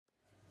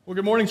Well,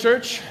 good morning,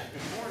 church.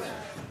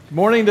 Good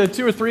morning to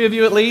two or three of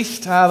you at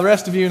least. The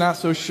rest of you, not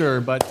so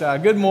sure. But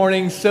good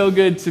morning. So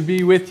good to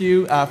be with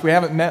you. If we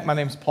haven't met, my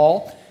name's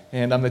Paul,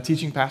 and I'm the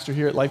teaching pastor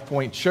here at Life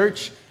Point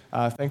Church.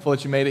 Thankful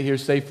that you made it here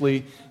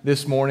safely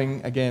this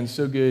morning. Again,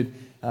 so good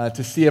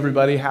to see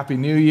everybody. Happy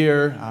New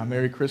Year.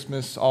 Merry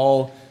Christmas.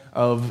 All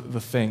of the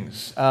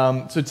things.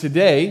 So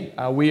today,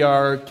 we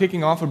are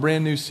kicking off a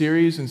brand new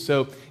series, and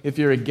so if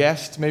you're a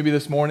guest maybe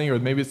this morning, or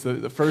maybe it's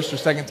the first or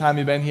second time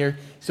you've been here,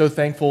 so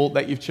thankful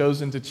that you've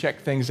chosen to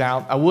check things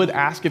out. I would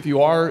ask if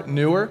you are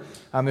newer,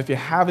 if you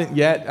haven't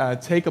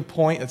yet, take a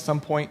point at some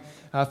point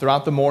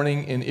throughout the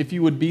morning, and if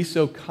you would be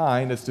so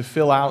kind as to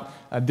fill out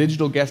a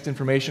digital guest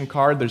information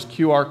card. There's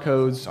QR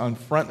codes on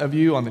front of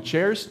you on the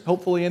chairs,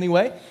 hopefully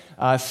anyway.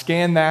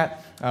 Scan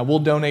that. We'll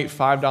donate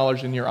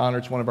 $5 in your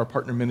honor to one of our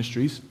partner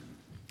ministries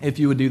if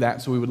you would do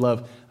that, so we would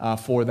love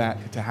for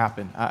that to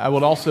happen. I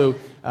would also,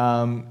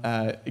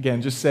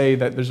 again, just say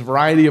that there's a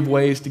variety of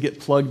ways to get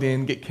plugged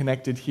in, get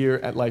connected here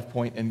at Life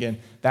Point, and again,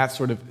 that's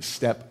sort of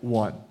step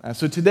one.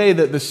 So today,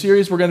 the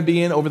series we're going to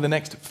be in over the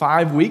next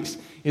 5 weeks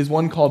is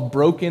one called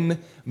Broken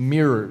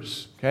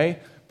Mirrors, okay?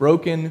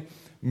 Broken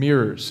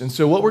Mirrors. And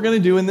so what we're going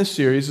to do in this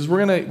series is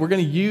we're going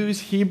to use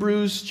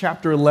Hebrews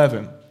chapter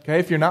 11, okay?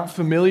 If you're not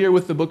familiar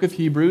with the book of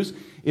Hebrews,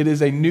 it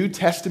is a New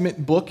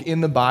Testament book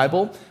in the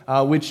Bible,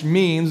 which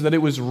means that it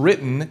was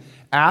written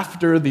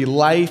after the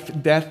life,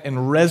 death,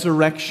 and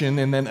resurrection,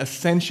 and then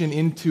ascension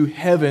into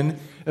heaven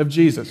of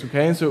Jesus,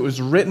 okay? And so it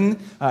was written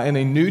in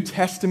a New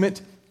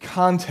Testament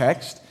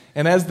context,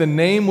 and as the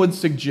name would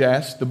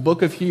suggest, the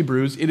book of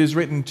Hebrews, it is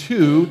written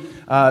to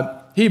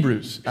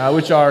Hebrews,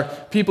 which are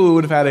people who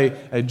would have had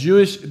a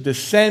Jewish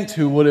descent,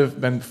 who would have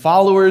been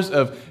followers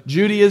of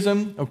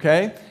Judaism,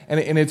 okay?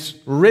 And it's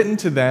written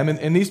to them,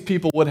 and these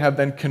people would have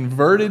been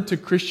converted to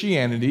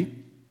Christianity.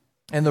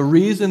 And the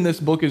reason this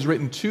book is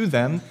written to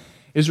them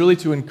is really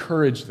to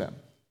encourage them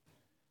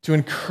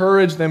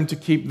to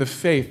keep the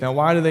faith. Now,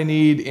 why do they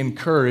need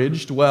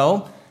encouraged?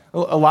 Well,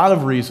 a lot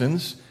of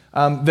reasons.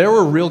 There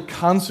were real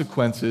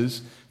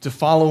consequences to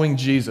following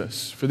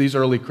Jesus for these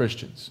early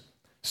Christians.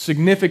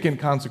 Significant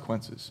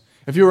consequences.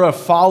 If you were a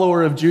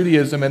follower of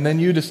Judaism and then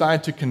you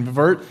decide to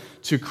convert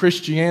to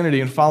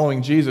Christianity and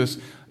following Jesus,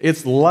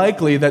 it's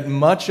likely that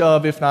much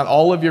of, if not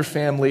all of your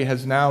family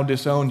has now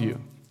disowned you.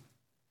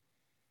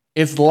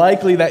 It's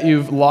likely that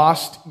you've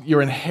lost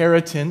your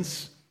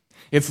inheritance.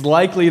 It's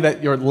likely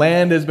that your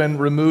land has been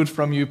removed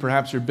from you,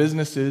 perhaps your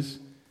businesses.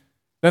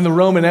 Then the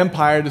Roman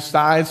Empire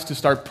decides to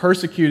start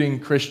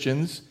persecuting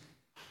Christians.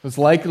 It's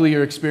likely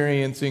you're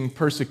experiencing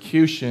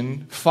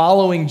persecution.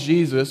 Following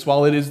Jesus,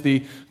 while it is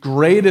the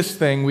greatest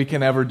thing we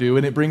can ever do,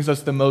 and it brings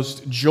us the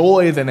most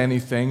joy than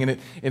anything, and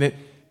it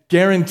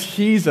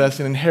guarantees us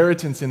an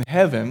inheritance in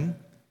heaven,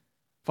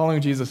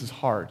 following Jesus is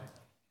hard.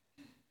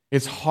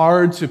 It's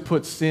hard to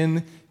put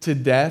sin to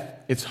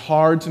death. It's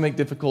hard to make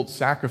difficult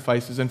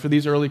sacrifices. And for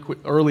these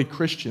early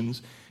Christians,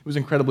 it was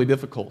incredibly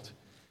difficult.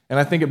 And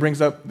I think it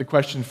brings up the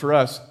question for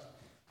us,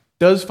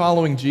 does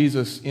following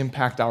Jesus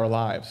impact our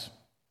lives?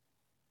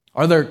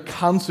 Are there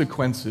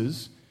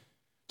consequences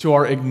to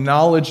our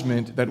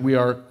acknowledgement that we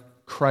are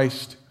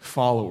Christ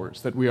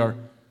followers, that we are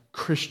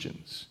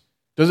Christians?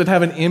 Does it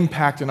have an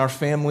impact in our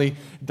family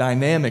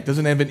dynamic? Does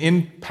it have an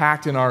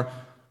impact in our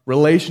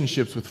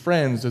relationships with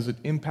friends? Does it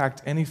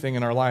impact anything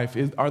in our life?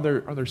 Are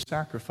there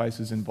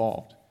sacrifices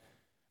involved?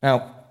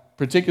 Now,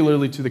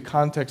 particularly to the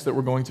context that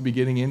we're going to be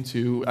getting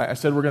into, I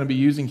said we're going to be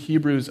using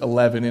Hebrews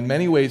 11. In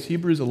many ways,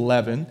 Hebrews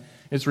 11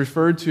 is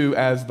referred to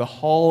as the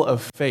Hall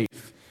of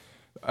Faith.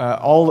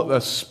 All of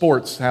the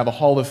sports have a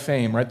Hall of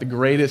Fame, right? The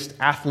greatest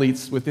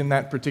athletes within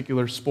that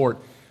particular sport.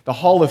 The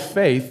Hall of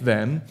Faith,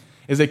 then,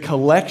 is a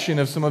collection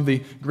of some of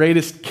the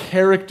greatest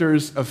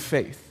characters of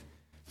faith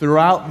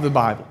throughout the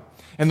Bible.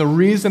 And the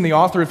reason the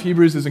author of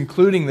Hebrews is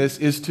including this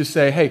is to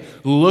say, hey,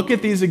 look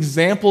at these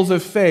examples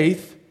of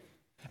faith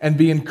and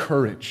be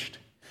encouraged.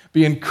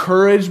 Be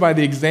encouraged by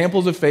the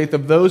examples of faith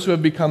of those who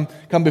have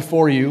come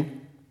before you.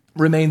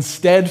 Remain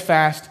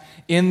steadfast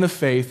in the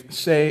faith.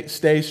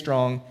 Stay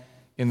strong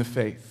in the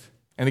faith.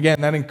 And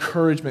again, that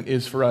encouragement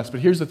is for us. But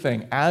here's the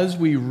thing. As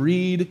we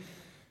read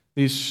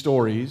these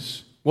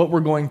stories, what we're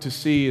going to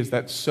see is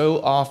that so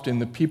often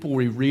the people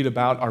we read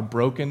about are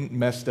broken,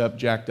 messed up,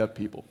 jacked up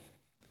people.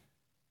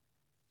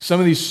 Some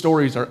of these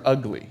stories are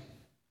ugly.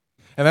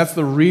 And that's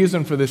the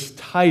reason for this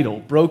title,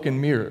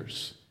 Broken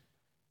Mirrors.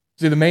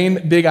 See, the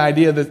main big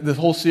idea of this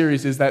whole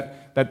series is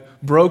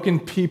that broken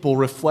people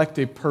reflect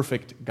a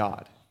perfect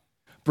God.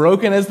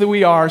 Broken as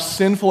we are,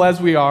 sinful as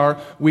we are,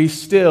 we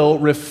still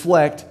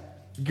reflect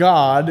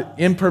God,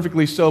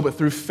 imperfectly so, but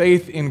through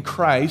faith in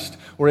Christ,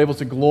 we're able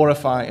to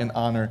glorify and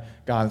honor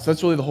God. So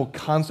that's really the whole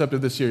concept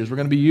of this series. We're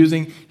going to be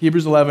using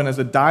Hebrews 11 as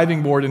a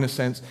diving board, in a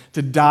sense,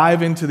 to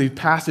dive into the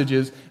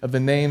passages of the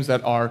names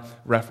that are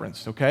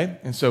referenced, okay?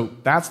 And so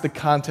that's the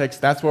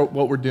context, that's what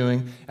we're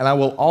doing. And I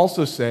will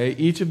also say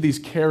each of these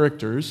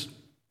characters,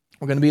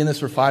 we're going to be in this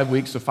for 5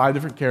 weeks, so 5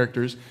 different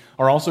characters,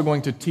 are also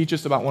going to teach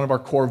us about one of our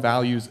core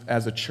values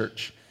as a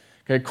church.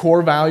 Okay,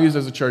 core values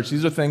as a church.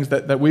 These are things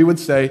that we would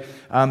say,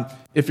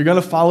 if you're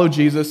going to follow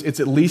Jesus, it's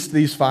at least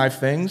these 5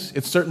 things.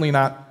 It's certainly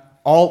not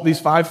all these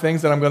 5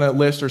 things that I'm going to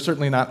list are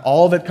certainly not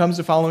all that comes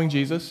to following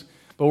Jesus.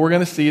 But what we're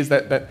going to see is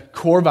that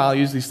core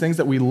values, these things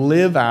that we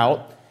live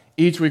out,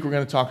 each week we're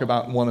going to talk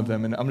about one of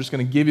them. And I'm just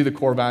going to give you the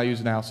core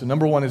values now. So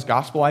number 1 is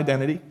gospel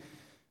identity.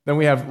 Then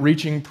we have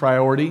reaching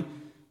priority,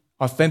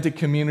 authentic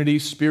community,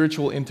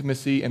 spiritual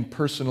intimacy, and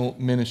personal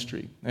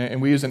ministry.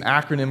 And we use an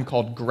acronym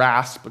called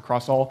GRASP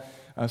across all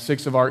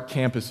 6 of our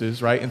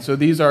campuses, right? And so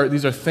these are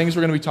things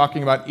we're going to be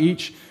talking about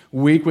each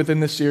week within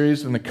this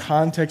series in the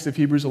context of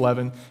Hebrews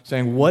 11,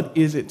 saying what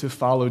is it to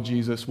follow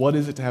Jesus? What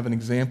is it to have an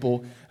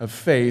example of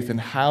faith? And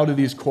how do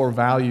these core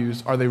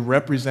values, are they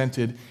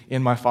represented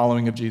in my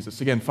following of Jesus?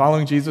 Again,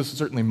 following Jesus is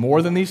certainly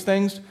more than these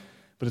things,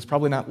 but it's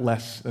probably not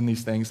less than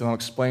these things. And I'll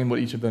explain what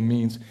each of them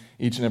means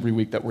each and every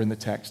week that we're in the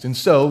text. And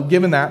so,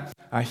 given that,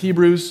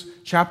 Hebrews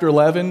chapter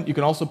 11, you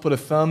can also put a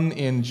thumb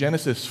in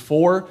Genesis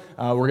 4.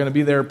 We're going to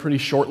be there pretty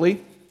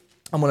shortly.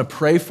 I'm going to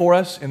pray for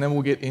us, and then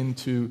we'll get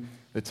into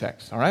the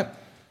text, all right?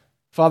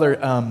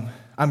 Father,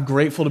 I'm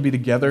grateful to be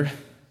together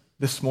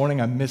this morning.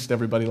 I missed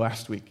everybody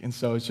last week, and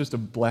so it's just a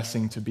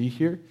blessing to be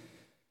here.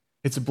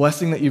 It's a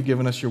blessing that you've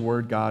given us your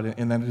word, God,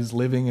 and that it is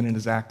living and it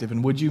is active.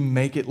 And would you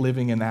make it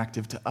living and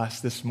active to us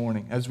this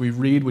morning? As we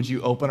read, would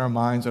you open our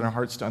minds and our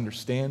hearts to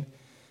understand?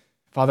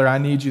 Father, I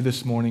need you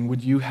this morning.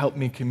 Would you help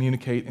me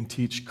communicate and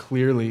teach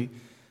clearly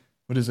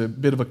what is a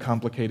bit of a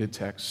complicated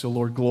text? So,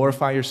 Lord,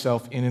 glorify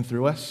yourself in and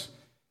through us.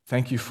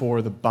 Thank you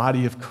for the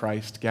body of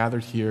Christ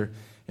gathered here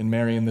in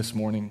Marion this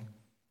morning.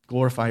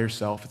 Glorify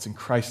yourself. It's in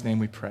Christ's name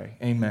we pray.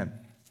 Amen.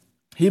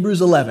 Hebrews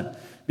 11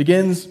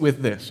 begins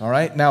with this, all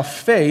right? Now,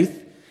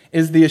 faith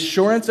is the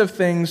assurance of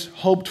things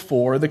hoped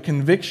for, the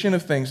conviction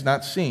of things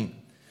not seen.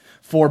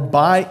 For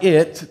by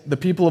it, the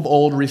people of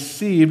old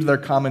received their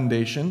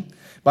commendation.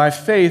 By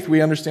faith,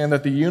 we understand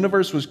that the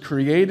universe was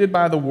created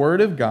by the word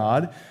of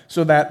God,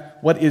 so that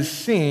what is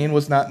seen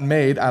was not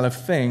made out of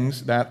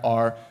things that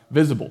are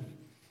visible.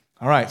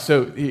 All right,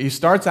 so he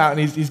starts out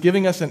and he's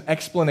giving us an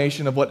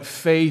explanation of what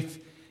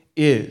faith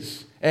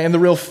is. And the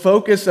real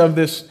focus of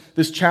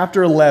this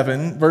chapter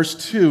 11,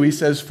 verse 2, he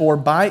says, for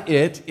by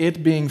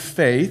it being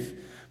faith,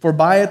 for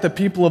by it the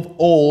people of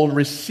old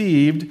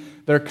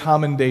received their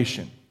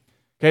commendation.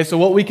 Okay, so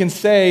what we can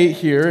say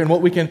here and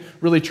what we can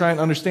really try and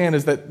understand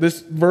is that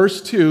this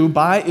verse 2,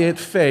 by it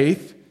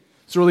faith,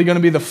 is really going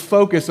to be the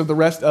focus of the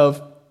rest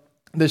of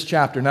this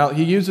chapter. Now,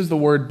 he uses the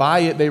word, by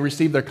it they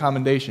received their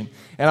commendation.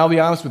 And I'll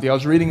be honest with you, I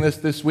was reading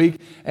this week,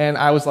 and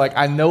I was like,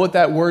 I know what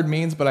that word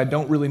means, but I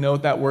don't really know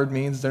what that word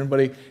means. Is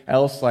everybody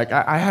else like,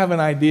 I have an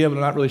idea, but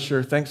I'm not really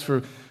sure. Thanks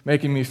for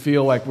making me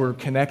feel like we're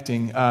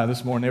connecting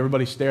this morning.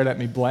 Everybody stared at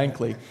me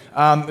blankly.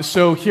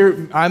 So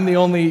here, I'm the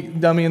only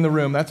dummy in the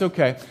room. That's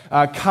okay.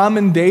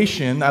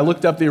 Commendation, I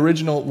looked up the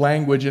original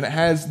language, and it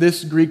has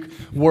this Greek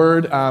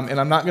word, and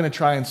I'm not going to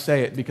try and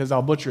say it because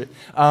I'll butcher it.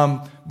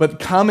 But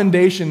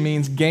commendation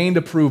means gained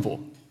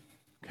approval.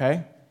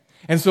 Okay?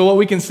 And so what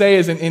we can say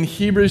is in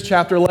Hebrews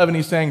chapter 11,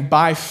 he's saying,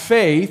 by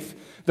faith,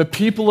 the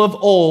people of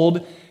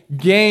old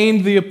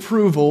gained the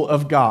approval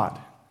of God.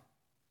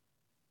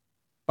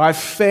 By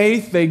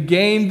faith, they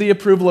gained the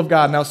approval of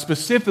God. Now,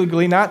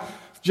 specifically, not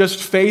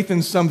just faith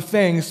in some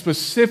things,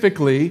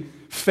 specifically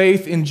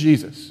faith in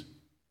Jesus.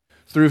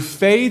 Through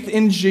faith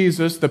in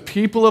Jesus, the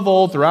people of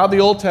old, throughout the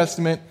Old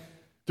Testament,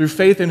 through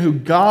faith in who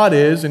God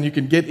is, and you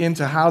can get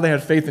into how they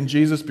had faith in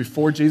Jesus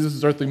before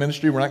Jesus' earthly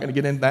ministry. We're not going to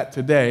get into that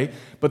today.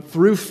 But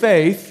through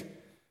faith,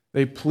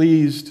 they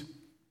pleased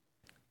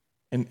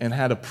and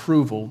had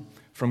approval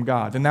from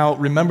God. And now,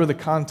 remember the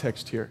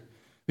context here.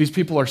 These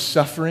people are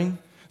suffering.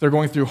 They're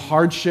going through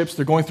hardships.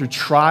 They're going through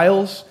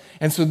trials.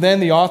 And so then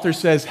the author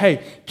says,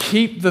 hey,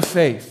 keep the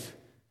faith.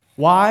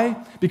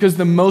 Why? Because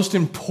the most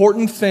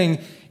important thing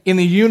in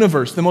the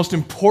universe, the most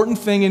important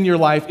thing in your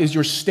life is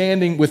your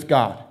standing with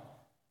God.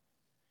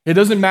 It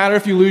doesn't matter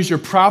if you lose your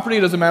property. It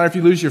doesn't matter if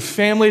you lose your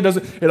family.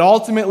 It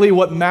ultimately,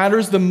 what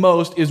matters the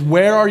most is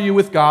where are you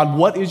with God?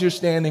 What is your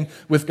standing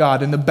with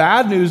God? And the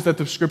bad news that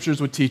the scriptures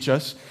would teach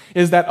us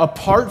is that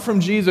apart from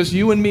Jesus,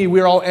 you and me,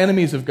 we're all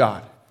enemies of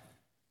God.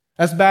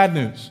 That's bad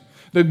news.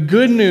 The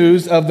good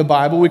news of the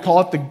Bible, we call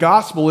it the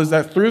gospel, is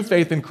that through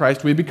faith in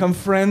Christ, we become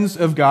friends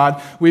of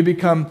God. We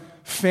become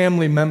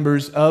family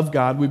members of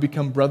God. We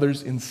become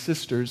brothers and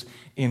sisters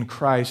in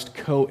Christ,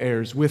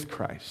 co-heirs with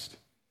Christ.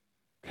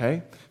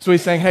 Okay? So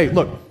he's saying, hey,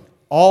 look,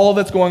 all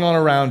that's going on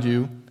around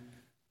you,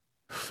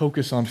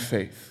 focus on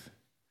faith.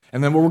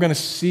 And then what we're going to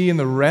see in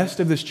the rest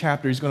of this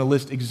chapter, he's going to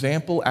list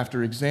example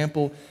after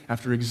example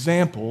after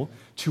example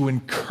to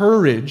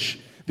encourage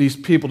these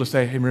people to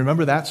say, hey,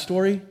 remember that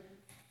story?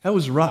 That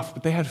was rough,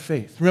 but they had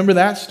faith. Remember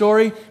that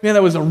story? Man,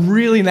 that was a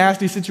really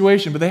nasty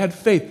situation, but they had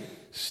faith.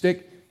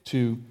 Stick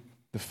to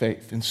the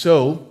faith. And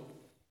so,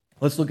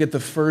 let's look at the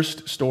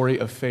first story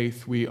of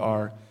faith we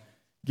are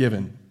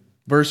given.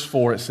 Verse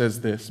 4, it says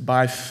this,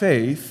 by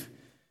faith,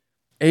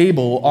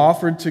 Abel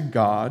offered to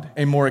God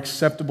a more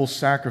acceptable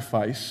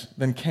sacrifice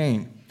than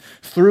Cain,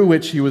 through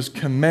which he was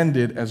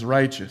commended as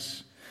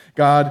righteous.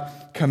 God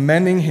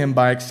commending him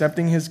by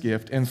accepting his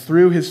gift, and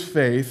through his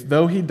faith,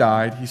 though he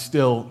died, he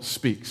still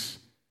speaks.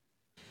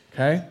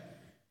 Okay?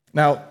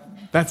 Now,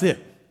 that's it.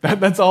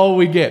 That's all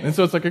we get. And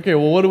so it's like, okay,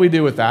 well, what do we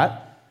do with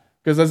that?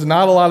 Because there's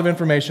not a lot of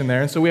information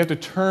there. And so we have to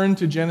turn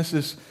to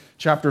Genesis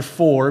chapter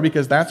 4,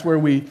 because that's where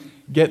we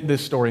get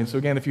this story. And so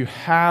again, if you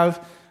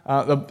have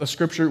a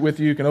scripture with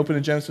you can open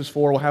to Genesis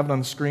 4. We'll have it on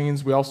the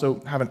screens. We also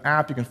have an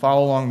app. You can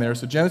follow along there.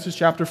 So Genesis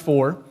chapter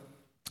 4,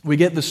 we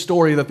get the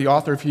story that the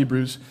author of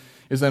Hebrews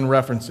is then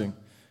referencing.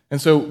 And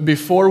so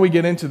before we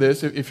get into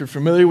this, if you're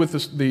familiar with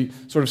the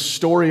sort of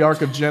story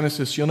arc of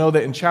Genesis, you'll know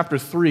that in chapter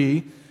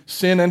 3,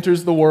 sin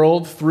enters the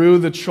world through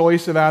the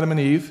choice of Adam and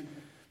Eve.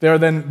 They are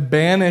then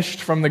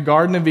banished from the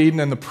Garden of Eden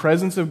and the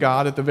presence of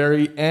God at the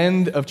very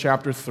end of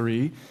chapter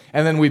 3.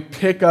 And then we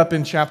pick up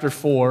in chapter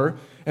 4.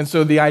 And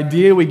so the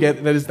idea we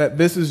get that is that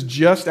this is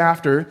just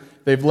after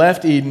they've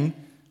left Eden,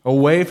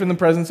 away from the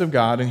presence of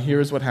God, and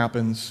here's what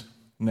happens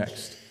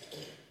next.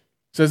 It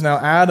says, now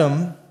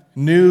Adam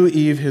knew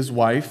Eve his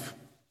wife,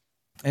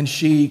 and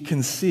she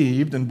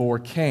conceived and bore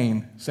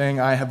Cain, saying,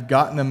 I have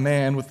gotten a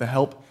man with the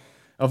help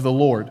of the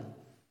Lord.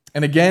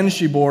 And again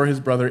she bore his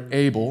brother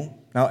Abel.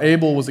 Now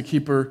Abel was a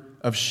keeper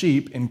of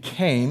sheep, and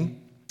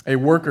Cain a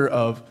worker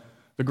of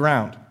the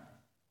ground.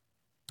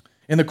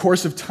 In the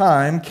course of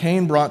time,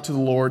 Cain brought to the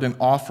Lord an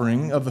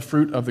offering of the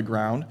fruit of the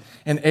ground,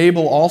 and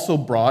Abel also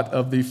brought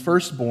of the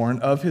firstborn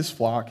of his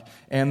flock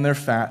and their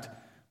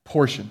fat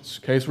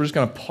portions. Okay, so we're just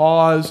going to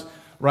pause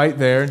right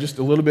there, just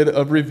a little bit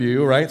of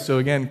review, right? So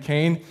again,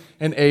 Cain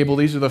and Abel,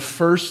 these are the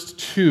first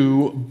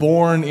two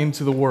born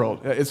into the world.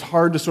 It's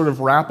hard to sort of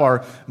wrap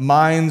our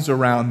minds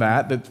around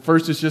that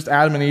first it's just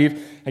Adam and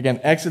Eve, again,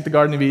 exit the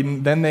Garden of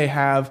Eden, then they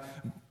have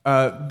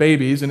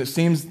babies, and it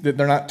seems that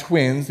they're not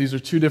twins. These are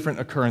two different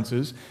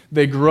occurrences.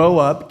 They grow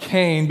up.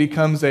 Cain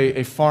becomes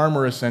a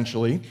farmer,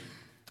 essentially.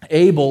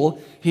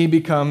 Abel, he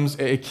becomes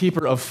a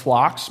keeper of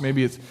flocks.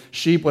 Maybe it's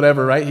sheep,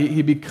 whatever, right?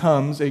 He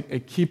becomes a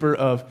keeper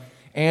of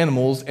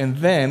animals, and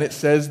then it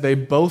says they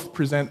both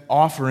present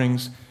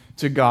offerings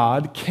to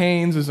God.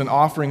 Cain's is an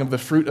offering of the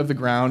fruit of the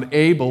ground,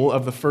 Abel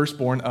of the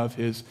firstborn of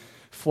his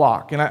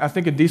flock. And I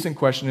think a decent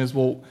question is,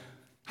 well,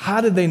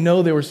 how did they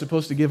know they were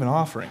supposed to give an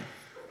offering?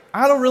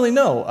 I don't really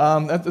know.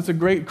 That's a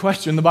great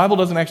question. The Bible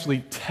doesn't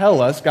actually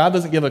tell us. God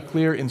doesn't give a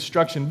clear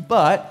instruction,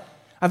 but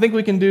I think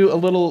we can do a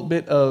little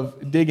bit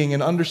of digging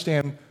and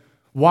understand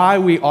why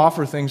we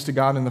offer things to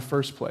God in the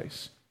first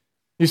place.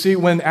 You see,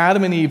 when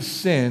Adam and Eve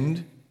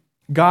sinned,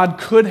 God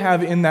could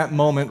have in that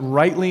moment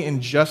rightly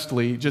and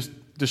justly just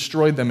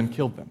destroyed them and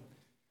killed them.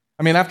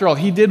 I mean, after all,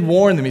 he did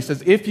warn them. He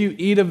says, if you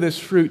eat of this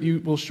fruit, you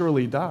will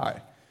surely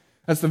die.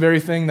 That's the very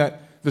thing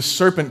that the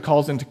serpent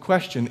calls into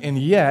question, and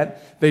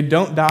yet they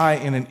don't die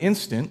in an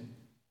instant.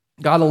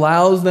 God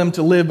allows them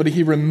to live, but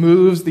he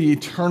removes the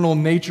eternal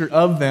nature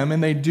of them,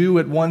 and they do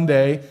at one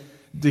day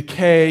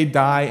decay,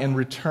 die, and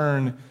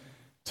return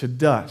to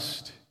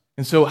dust.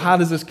 And so how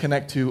does this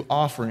connect to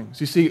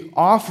offerings? You see,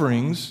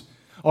 offerings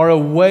are a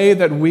way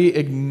that we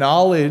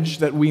acknowledge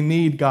that we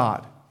need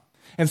God.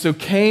 And so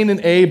Cain and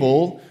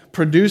Abel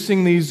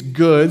producing these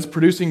goods,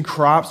 producing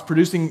crops,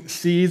 producing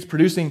seeds,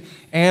 producing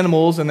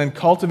animals, and then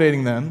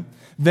cultivating them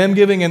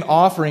giving an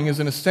offering is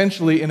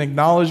essentially an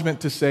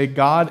acknowledgement to say,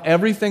 God,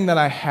 everything that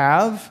I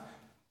have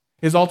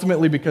is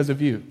ultimately because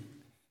of you.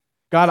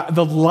 God,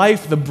 the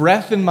life, the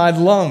breath in my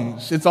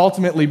lungs, it's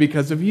ultimately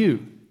because of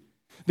you.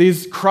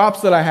 These crops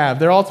that I have,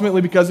 they're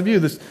ultimately because of you.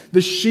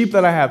 This sheep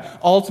that I have,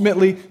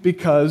 ultimately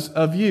because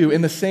of you.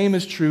 And the same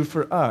is true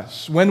for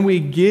us. When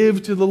we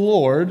give to the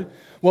Lord,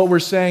 what we're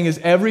saying is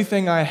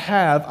everything I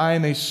have, I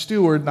am a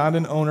steward, not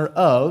an owner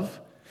of.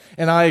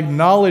 And I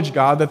acknowledge,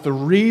 God, that the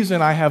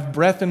reason I have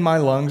breath in my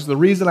lungs, the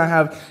reason I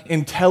have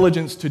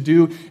intelligence to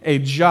do a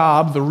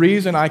job, the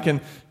reason I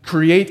can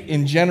create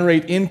and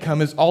generate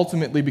income is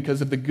ultimately because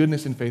of the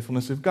goodness and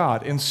faithfulness of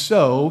God. And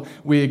so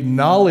we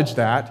acknowledge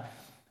that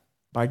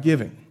by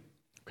giving,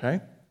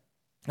 okay?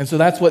 And so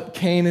that's what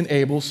Cain and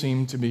Abel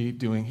seem to be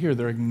doing here.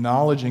 They're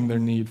acknowledging their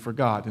need for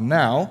God. And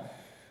now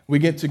we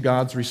get to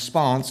God's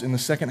response in the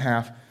second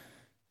half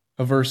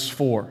of verse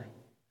 4.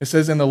 It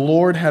says, and the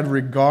Lord had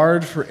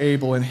regard for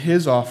Abel and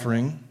his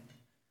offering,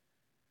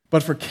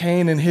 but for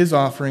Cain and his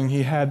offering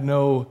he had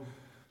no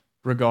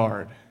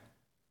regard.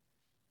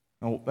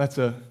 Now, that's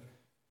a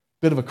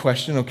bit of a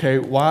question, okay?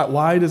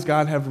 Why does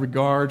God have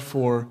regard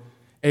for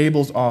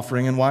Abel's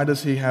offering, and why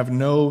does he have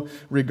no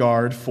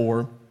regard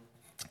for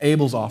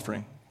Abel's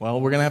offering? Well,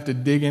 we're going to have to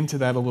dig into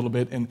that a little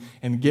bit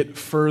and get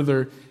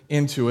further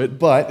into it,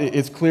 but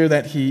it's clear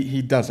that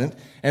he doesn't.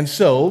 And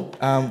so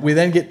we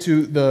then get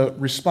to the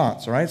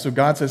response, all right? So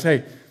God says,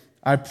 hey,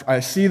 I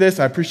see this,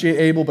 I appreciate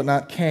Abel, but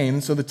not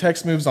Cain. So the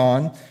text moves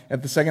on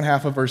at the second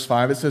half of verse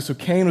 5. It says, so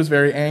Cain was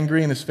very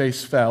angry and his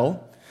face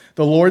fell.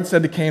 The Lord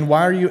said to Cain,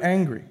 why are you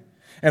angry?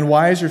 And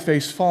why is your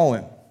face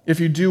fallen? If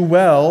you do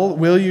well,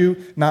 will you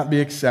not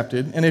be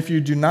accepted? And if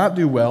you do not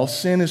do well,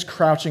 sin is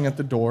crouching at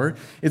the door.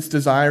 Its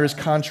desire is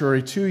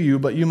contrary to you,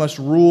 but you must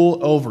rule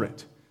over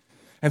it.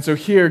 And so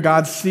here,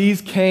 God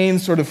sees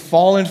Cain's sort of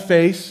fallen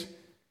face,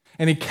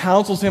 And he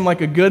counsels him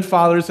like a good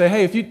father to say,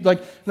 hey, if you,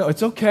 no,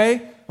 it's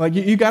okay.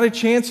 You got a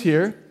chance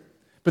here.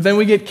 But then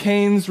we get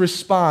Cain's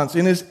response.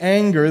 In his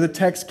anger, the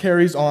text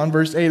carries on.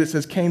 Verse 8, it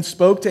says, Cain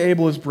spoke to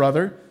Abel, his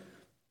brother.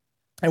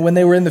 And when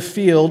they were in the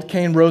field,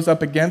 Cain rose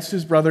up against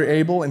his brother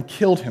Abel and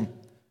killed him.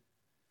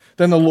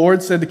 Then the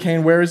Lord said to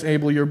Cain, where is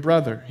Abel, your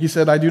brother? He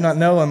said, I do not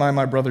know. Am I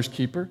my brother's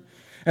keeper?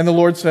 And the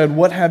Lord said,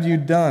 what have you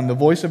done? The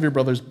voice of your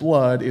brother's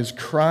blood is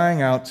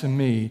crying out to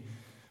me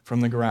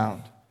from the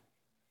ground.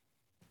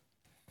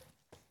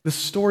 The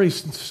story, in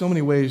so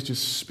many ways,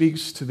 just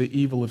speaks to the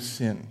evil of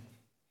sin.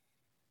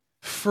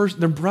 First,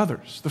 they're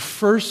brothers. The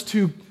first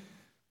two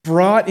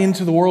brought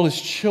into the world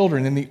as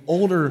children, and the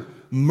older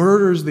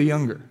murders the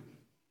younger.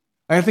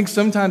 I think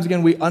sometimes,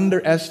 again, we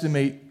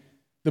underestimate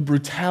the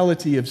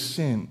brutality of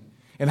sin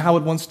and how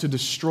it wants to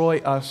destroy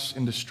us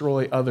and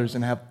destroy others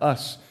and have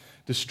us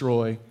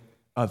destroy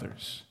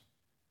others.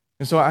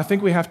 And so I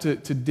think we have to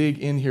dig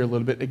in here a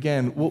little bit.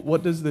 Again,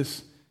 what does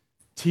this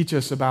teach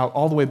us about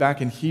all the way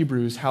back in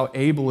Hebrews, how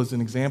Abel is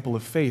an example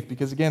of faith?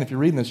 Because again, if you're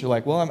reading this, you're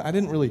like, well, I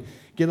didn't really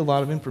get a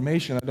lot of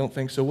information, I don't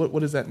think. So what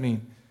does that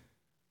mean?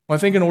 Well, I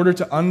think in order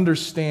to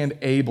understand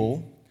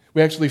Abel,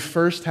 we actually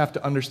first have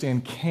to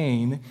understand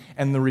Cain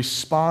and the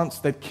response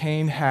that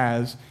Cain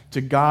has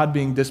to God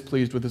being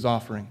displeased with his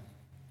offering.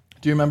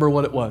 Do you remember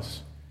what it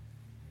was?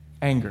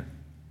 Anger.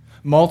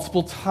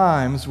 Multiple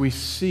times we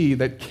see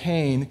that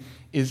Cain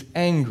is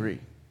angry.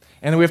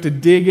 And we have to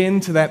dig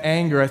into that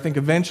anger, I think,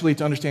 eventually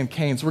to understand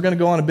Cain. So we're going to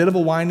go on a bit of a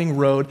winding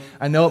road.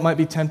 I know it might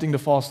be tempting to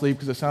fall asleep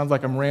because it sounds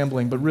like I'm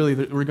rambling, but really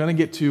we're going to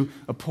get to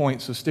a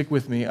point, so stick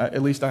with me.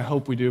 At least I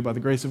hope we do. By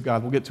the grace of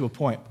God, we'll get to a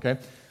point, okay?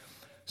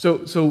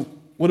 So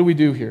what do we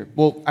do here?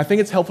 Well, I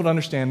think it's helpful to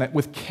understand that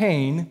with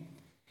Cain,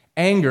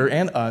 anger,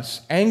 and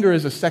us, anger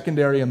is a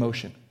secondary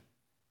emotion.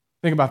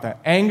 Think about that.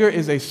 Anger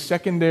is a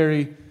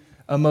secondary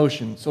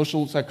emotion.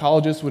 Social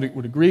psychologists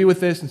would agree with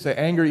this and say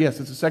anger, yes,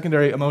 it's a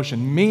secondary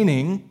emotion,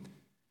 meaning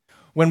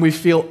when we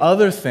feel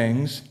other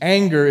things,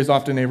 anger is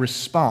often a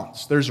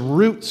response. There's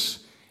roots,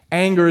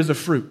 anger is a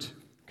fruit,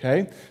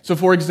 okay? So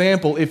for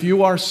example, if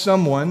you are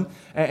someone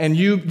and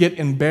you get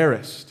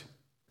embarrassed,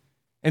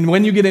 and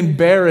when you get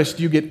embarrassed,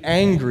 you get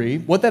angry,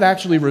 what that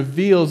actually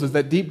reveals is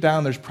that deep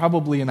down there's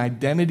probably an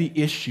identity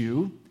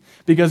issue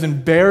because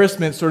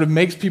embarrassment sort of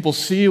makes people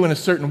see you in a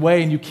certain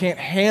way and you can't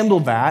handle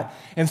that.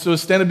 And so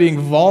instead of being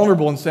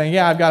vulnerable and saying,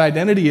 yeah, I've got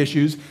identity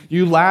issues,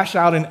 you lash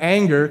out in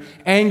anger.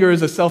 Anger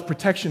is a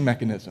self-protection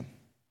mechanism.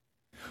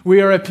 We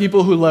are a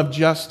people who love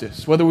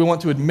justice, whether we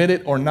want to admit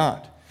it or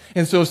not.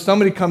 And so if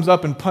somebody comes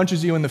up and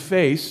punches you in the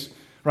face,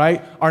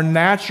 right, our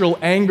natural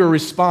anger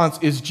response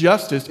is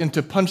justice and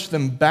to punch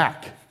them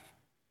back.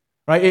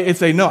 Right? It's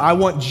no, I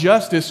want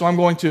justice, so I'm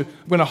going to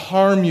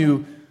harm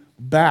you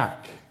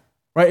back.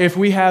 Right? If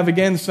we have,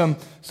 again, some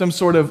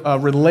sort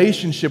of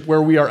relationship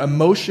where we are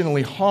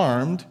emotionally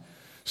harmed,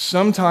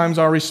 sometimes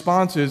our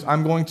response is,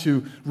 I'm going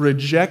to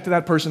reject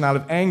that person out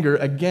of anger,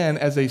 again,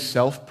 as a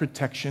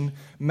self-protection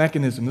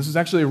mechanism. This is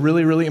actually a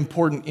really, really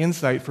important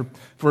insight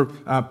for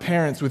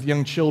parents with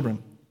young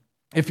children.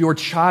 If your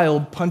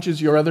child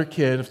punches your other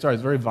kid, it's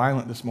very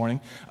violent this morning.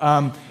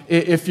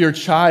 If your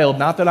child,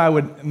 not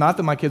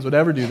that my kids would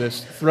ever do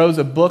this, throws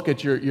a book at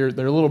their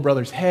little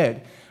brother's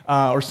head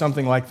or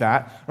something like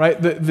that, right?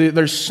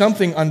 There's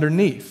something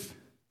underneath.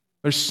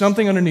 There's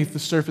something underneath the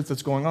surface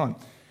that's going on.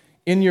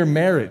 In your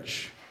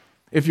marriage,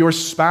 if your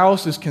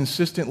spouse is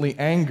consistently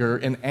anger,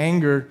 and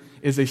anger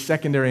is a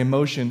secondary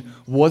emotion,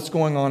 what's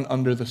going on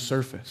under the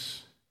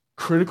surface?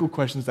 Critical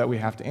questions that we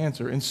have to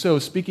answer. And so,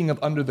 speaking of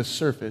under the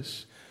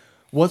surface,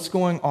 what's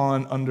going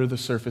on under the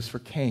surface for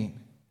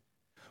Cain?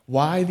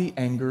 Why the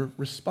anger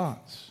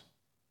response?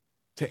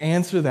 To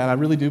answer that, I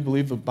really do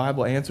believe the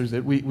Bible answers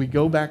it. We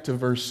go back to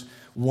verse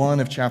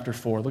 1 of chapter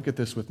 4. Look at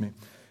this with me. It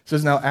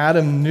says, now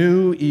Adam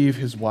knew Eve,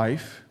 his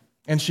wife,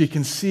 and she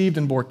conceived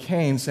and bore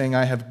Cain, saying,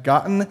 I have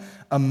gotten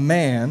a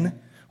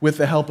man with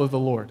the help of the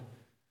Lord.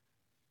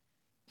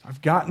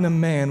 I've gotten a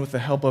man with the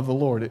help of the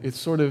Lord. It's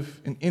sort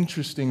of an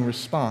interesting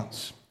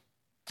response.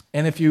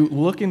 And if you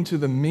look into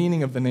the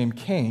meaning of the name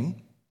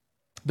Cain,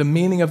 the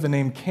meaning of the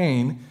name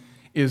Cain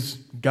is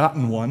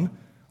gotten one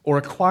or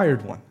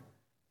acquired one.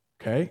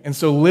 Okay? And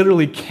so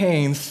literally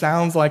Cain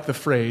sounds like the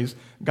phrase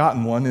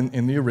gotten one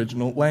in the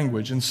original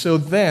language. And so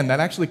then that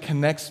actually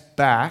connects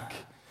back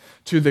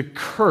to the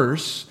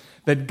curse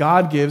that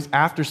God gives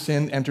after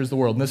sin enters the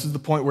world. And this is the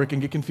point where it can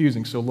get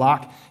confusing. So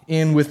lock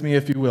in with me,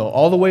 if you will.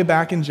 All the way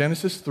back in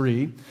Genesis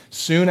 3,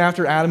 soon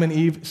after Adam and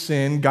Eve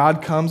sin,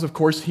 God comes, of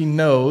course, he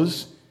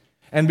knows.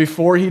 And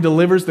before he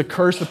delivers the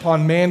curse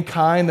upon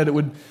mankind, that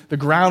the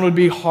ground would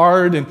be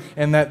hard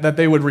and that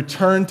they would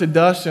return to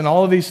dust and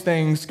all of these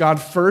things,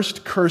 God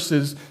first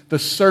curses the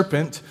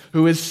serpent,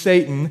 who is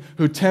Satan,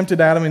 who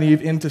tempted Adam and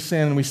Eve into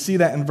sin. And we see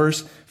that in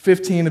verse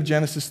 15 of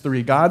Genesis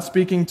 3. God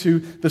speaking to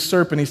the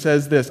serpent, he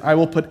says this, I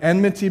will put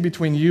enmity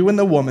between you and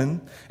the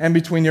woman, and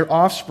between your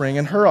offspring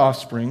and her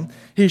offspring.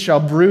 He shall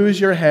bruise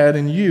your head,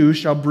 and you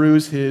shall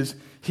bruise his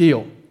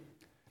heel.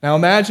 Now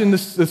imagine the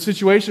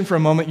situation for a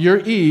moment. You're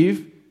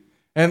Eve.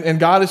 And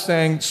God is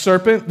saying,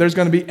 serpent, there's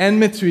going to be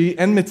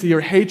enmity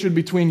or hatred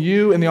between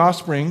you and the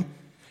offspring.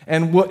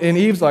 And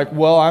Eve's like,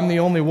 well, I'm the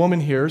only woman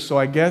here, so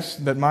I guess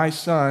that my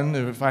son,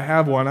 if I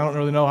have one, I don't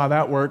really know how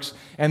that works,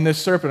 and this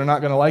serpent are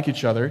not going to like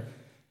each other.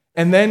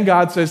 And then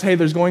God says, hey,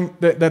 there's going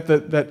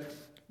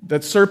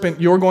that serpent,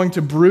 you're going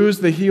to bruise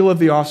the heel of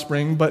the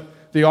offspring, but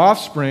the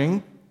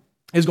offspring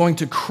is going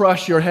to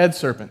crush your head,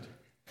 serpent.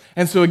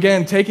 And so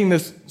again, taking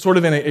this sort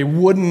of in a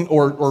wooden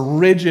or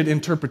rigid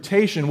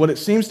interpretation, what it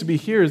seems to be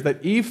here is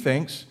that Eve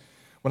thinks,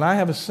 when I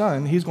have a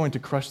son, he's going to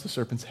crush the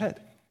serpent's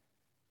head.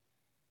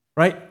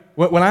 Right?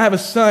 When I have a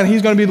son,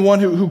 he's going to be the one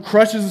who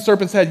crushes the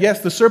serpent's head.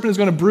 Yes, the serpent is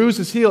going to bruise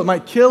his heel. It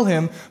might kill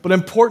him, but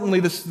importantly,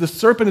 the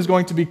serpent is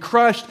going to be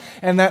crushed,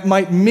 and that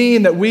might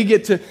mean that we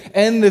get to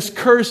end this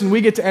curse and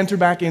we get to enter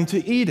back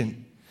into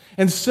Eden.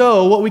 And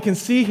so what we can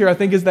see here, I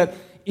think, is that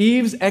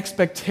Eve's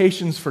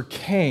expectations for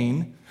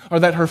Cain are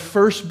that her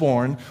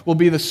firstborn will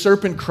be the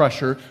serpent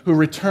crusher who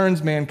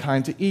returns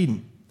mankind to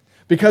Eden.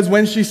 Because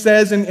when she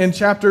says in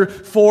chapter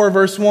 4,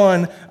 verse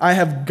 1, I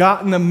have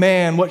gotten a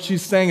man, what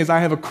she's saying is,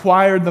 I have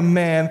acquired the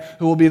man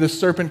who will be the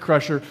serpent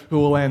crusher who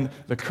will end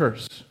the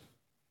curse.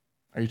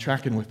 Are you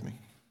tracking with me?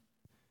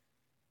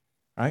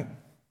 Right?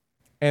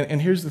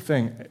 And here's the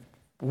thing.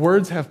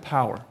 Words have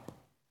power.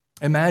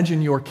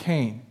 Imagine you're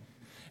Cain,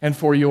 and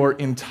for your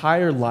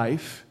entire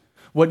life,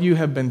 what you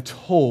have been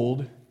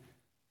told is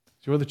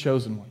you're the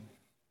chosen one.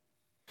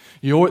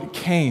 You're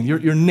Cain.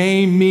 Your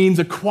name means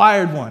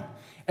acquired one.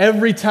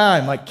 Every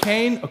time, like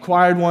Cain,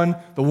 acquired one,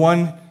 the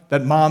one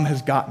that mom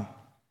has gotten.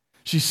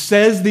 She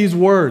says these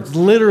words,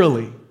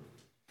 literally.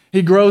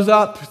 He grows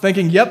up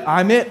thinking, yep,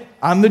 I'm it.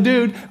 I'm the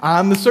dude.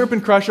 I'm the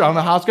serpent crusher. I don't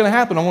know how it's going to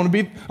happen. I'm going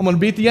to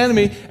beat the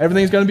enemy.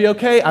 Everything's going to be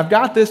okay. I've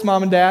got this,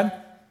 mom and dad.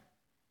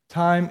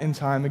 Time and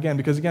time again.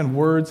 Because again,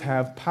 words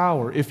have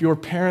power. If your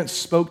parents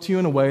spoke to you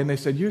in a way and they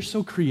said, you're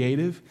so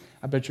creative,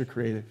 I bet you're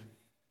creative.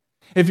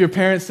 If your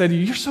parents said to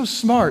you, you're so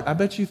smart, I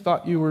bet you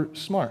thought you were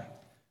smart.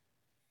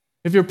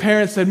 If your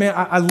parents said, man,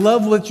 I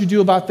love what you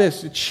do about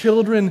this.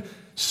 Children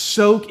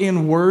soak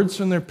in words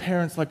from their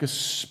parents like a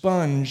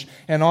sponge,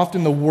 and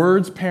often the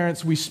words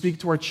parents we speak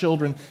to our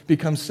children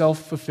become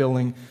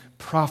self-fulfilling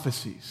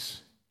prophecies.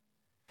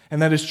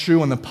 And that is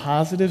true in the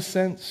positive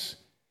sense,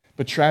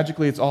 but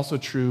tragically it's also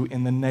true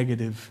in the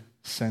negative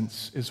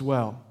sense as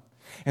well.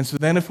 And so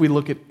then if we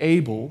look at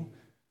Abel,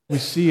 we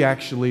see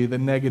actually the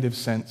negative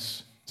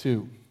sense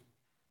too.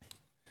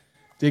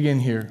 Dig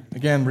in here.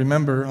 Again,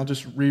 remember, I'll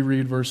just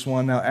reread verse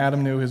 1. Now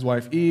Adam knew his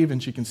wife Eve,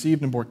 and she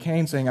conceived and bore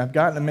Cain, saying, I've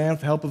gotten a man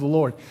with the help of the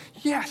Lord.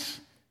 Yes!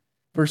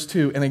 Verse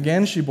 2, and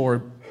again she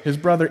bore his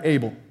brother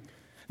Abel.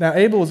 Now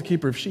Abel was a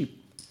keeper of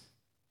sheep.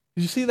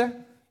 Did you see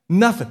that?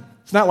 Nothing.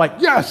 It's not like,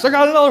 yes, I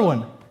got another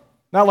one.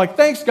 Not like,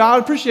 thanks God,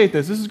 I appreciate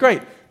this. This is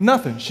great.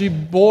 Nothing. She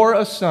bore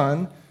a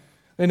son.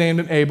 They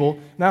named him Abel.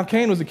 Now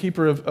Cain was a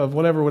keeper of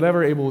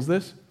whatever Abel was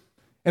this.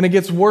 And it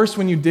gets worse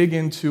when you dig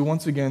into,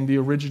 once again, the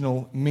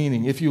original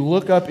meaning. If you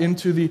look up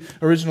into the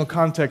original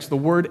context, the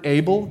word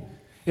Abel,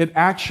 it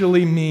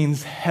actually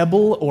means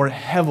Hebel or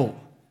Hevel.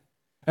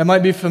 That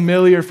might be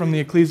familiar from the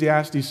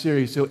Ecclesiastes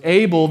series. So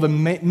Abel, the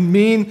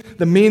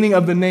meaning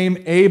of the name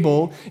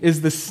Abel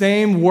is the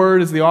same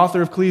word as the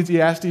author of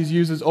Ecclesiastes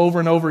uses over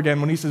and over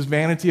again when he says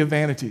vanity of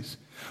vanities.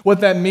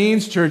 What that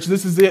means, church,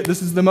 this is it,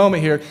 this is the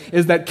moment here,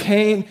 is that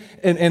Cain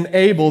and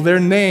Abel, their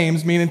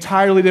names mean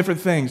entirely different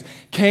things.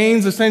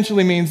 Cain's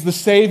essentially means the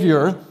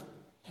Savior,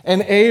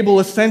 and Abel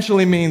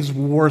essentially means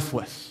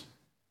worthless.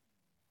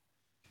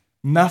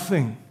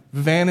 Nothing.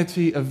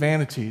 Vanity of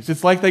vanities.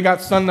 It's like they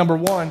got son number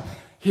one.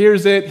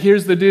 Here's it.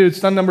 Here's the dude.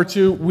 Son number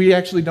two, we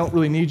actually don't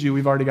really need you.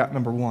 We've already got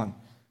number one.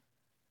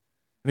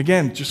 And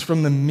again, just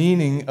from the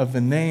meaning of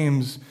the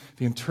names,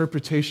 the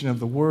interpretation of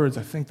the words,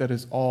 I think that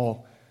is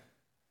all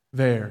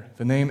there.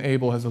 The name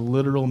Abel has a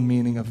literal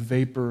meaning of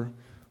vapor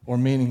or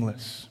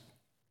meaningless.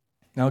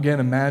 Now again,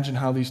 imagine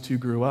how these two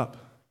grew up.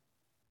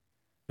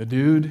 The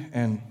dude,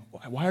 and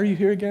why are you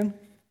here again?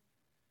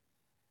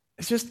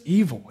 It's just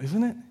evil,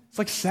 isn't it? It's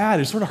like sad.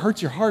 It sort of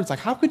hurts your heart. It's like,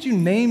 how could you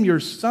name your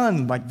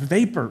son like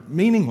vapor,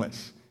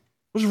 meaningless?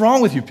 What's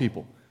wrong with you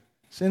people?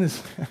 Sin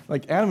is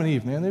like Adam and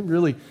Eve, man. I've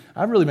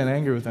really been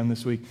angry with them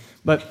this week.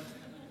 But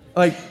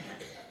like,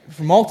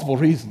 for multiple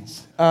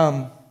reasons.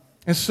 And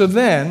so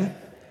then,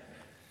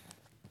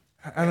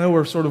 I know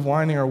we're sort of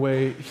winding our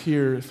way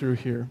through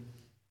here.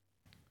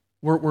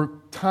 We're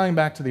tying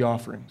back to the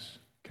offerings,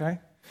 okay?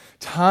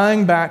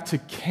 Tying back to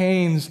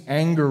Cain's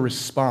anger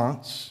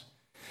response,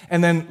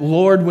 and then,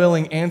 Lord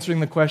willing, answering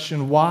the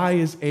question, why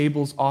is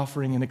Abel's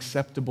offering an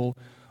acceptable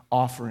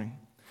offering?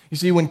 You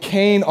see, when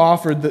Cain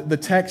offered, the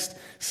text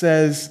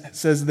says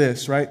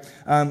this, right?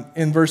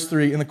 In verse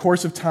 3, in the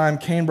course of time,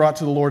 Cain brought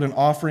to the Lord an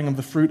offering of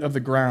the fruit of the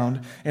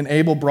ground, and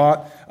Abel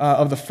brought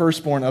of the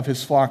firstborn of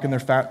his flock and their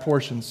fat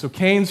portions. So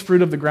Cain's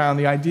fruit of the ground,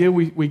 the idea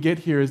we get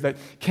here is that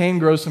Cain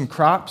grows some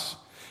crops.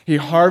 He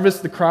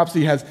harvests the crops.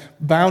 He has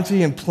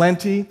bounty and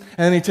plenty, and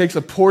then he takes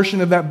a portion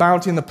of that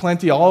bounty and the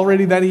plenty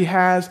already that he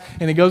has,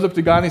 and he goes up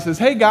to God and he says,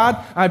 hey God,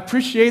 I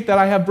appreciate that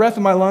I have breath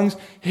in my lungs.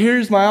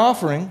 Here's my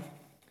offering.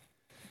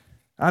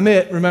 I'm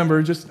it,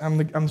 remember, I'm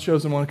the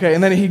chosen one. Okay,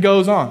 and then he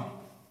goes on.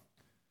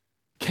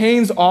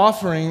 Cain's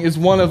offering is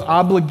one of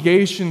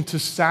obligation to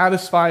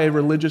satisfy a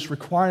religious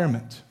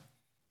requirement.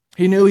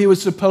 He knew he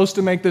was supposed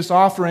to make this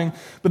offering,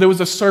 but it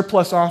was a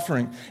surplus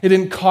offering. It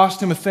didn't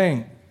cost him a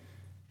thing.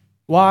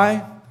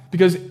 Why?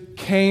 Because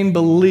Cain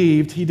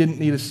believed he didn't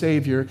need a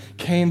Savior.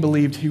 Cain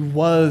believed he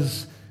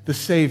was the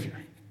Savior.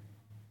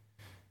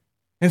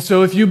 And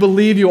so if you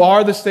believe you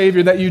are the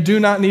Savior, that you do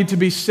not need to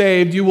be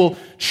saved, you will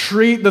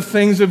treat the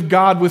things of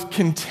God with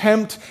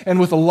contempt and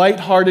with a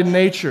lighthearted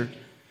nature.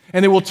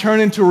 And it will turn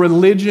into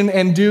religion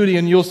and duty,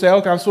 and you'll say,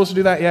 okay, I'm supposed to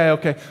do that? Yeah,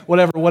 okay,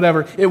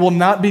 whatever. It will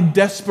not be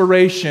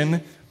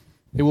desperation,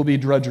 it will be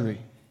drudgery.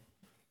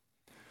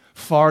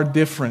 Far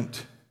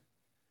different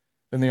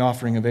than the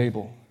offering of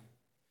Abel.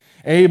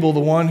 Abel, the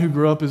one who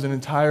grew up his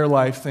entire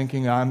life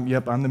thinking, I'm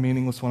the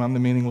meaningless one,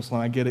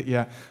 I get it,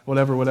 yeah,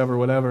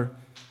 whatever.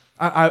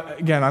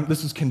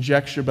 This is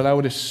conjecture, but I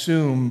would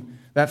assume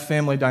that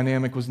family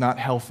dynamic was not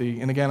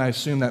healthy. And again, I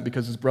assume that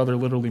because his brother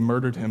literally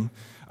murdered him.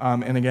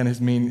 And again,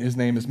 his name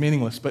is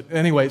meaningless. But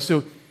anyway,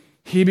 so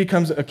he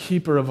becomes a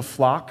keeper of a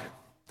flock.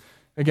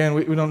 Again,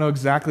 we don't know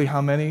exactly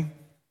how many.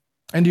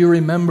 And do you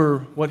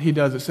remember what he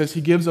does? It says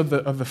he gives of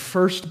the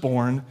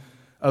firstborn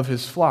of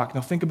his flock.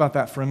 Now think about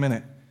that for a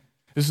minute.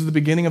 This is the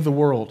beginning of the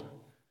world.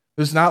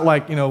 This is not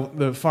like,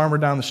 the farmer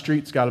down the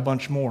street's got a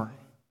bunch more.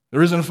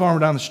 There isn't a farmer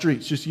down the street,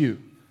 it's just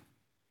you.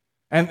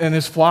 And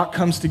his flock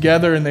comes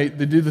together and they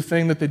do the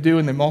thing that they do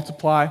and they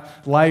multiply.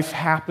 Life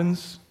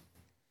happens.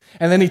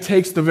 And then he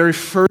takes the very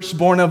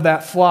firstborn of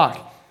that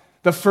flock.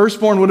 The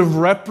firstborn would have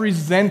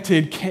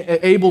represented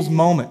Abel's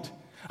moment.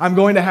 I'm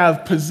going to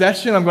have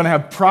possession, I'm going to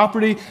have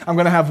property, I'm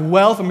going to have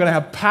wealth, I'm going to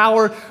have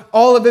power,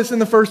 all of this in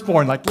the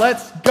firstborn. Like,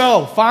 let's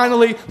go.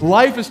 Finally,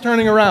 life is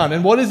turning around.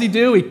 And what does he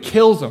do? He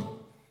kills them.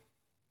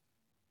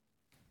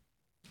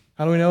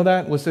 How do we know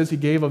that? Well, it says he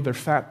gave of their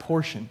fat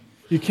portion.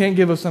 You can't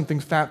give us something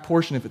fat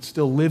portion if it's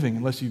still living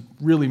unless you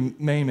really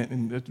maim it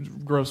in a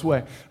gross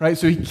way, right?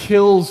 So he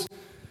kills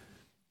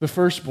the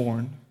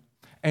firstborn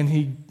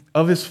and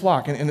of his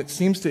flock, and it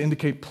seems to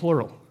indicate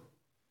plural,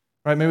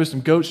 right? Maybe some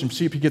goats, some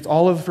sheep. He gets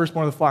all of the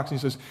firstborn of the flocks and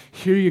he says,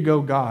 here you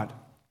go, God.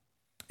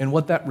 And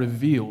what that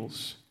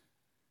reveals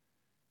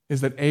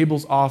is that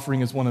Abel's offering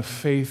is one of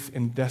faith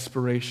and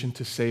desperation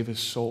to save his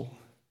soul.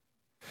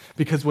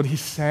 Because what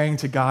he's saying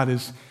to God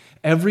is,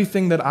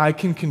 everything that I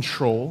can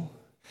control,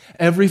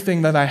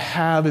 everything that I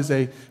have is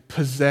a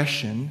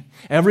possession,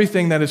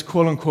 everything that is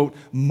quote unquote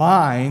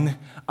mine,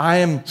 I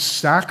am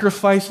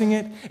sacrificing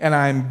it and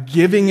I am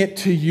giving it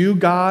to you,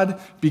 God,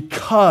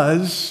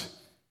 because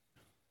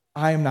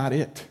I am not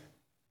it.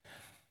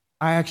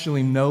 I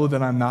actually know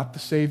that I'm not the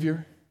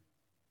Savior.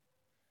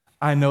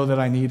 I know that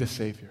I need a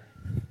Savior.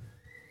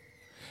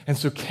 And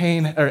so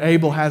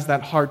Abel has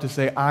that heart to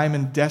say, I'm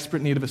in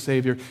desperate need of a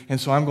Savior, and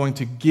so I'm going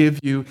to give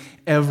you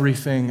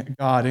everything,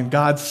 God. And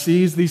God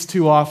sees these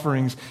two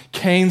offerings,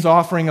 Cain's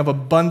offering of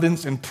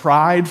abundance and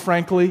pride,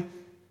 frankly,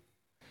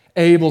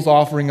 Abel's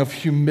offering of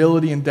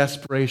humility and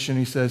desperation.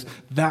 He says,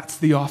 that's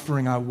the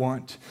offering I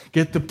want.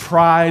 Get the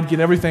pride, get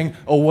everything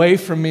away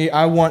from me.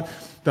 I want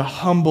the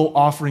humble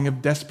offering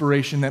of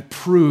desperation that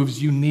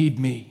proves you need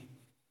me.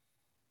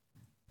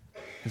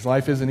 His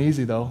life isn't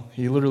easy, though.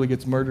 He literally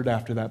gets murdered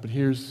after that. But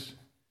here's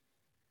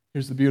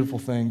the beautiful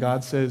thing.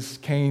 God says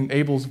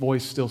Abel's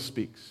voice still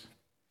speaks.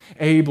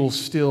 Abel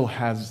still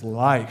has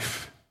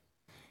life,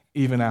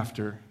 even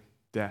after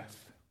death.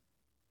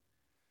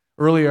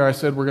 Earlier, I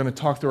said we're going to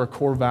talk through our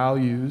core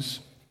values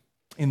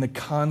in the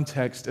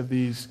context of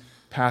these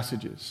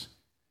passages.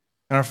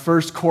 And our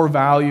first core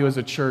value as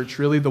a church,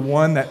 really the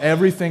one that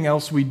everything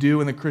else we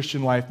do in the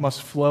Christian life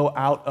must flow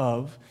out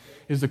of,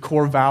 is the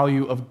core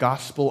value of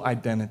gospel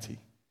identity.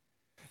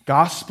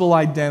 Gospel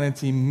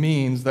identity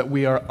means that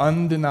we are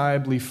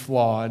undeniably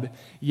flawed,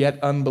 yet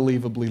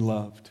unbelievably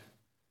loved.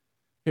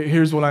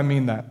 Here's what I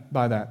mean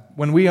by that.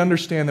 When we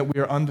understand that we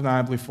are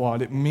undeniably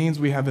flawed, it means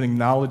we have an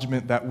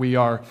acknowledgement that we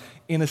are,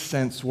 in a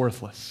sense,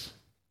 worthless.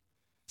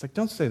 It's like,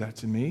 don't say that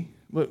to me.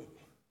 Look,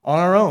 on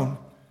our own.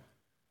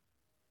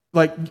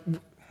 Like,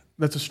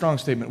 that's a strong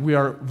statement. We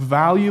are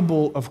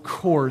valuable, of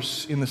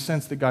course, in the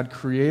sense that God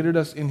created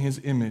us in His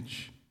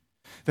image,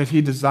 that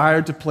He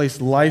desired to place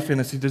life in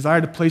us. He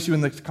desired to place you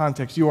in this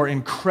context. You are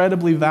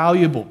incredibly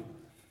valuable.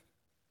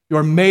 You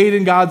are made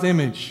in God's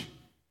image.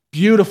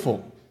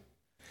 Beautiful.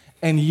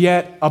 And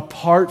yet,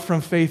 apart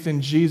from faith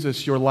in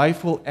Jesus, your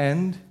life will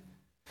end,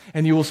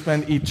 and you will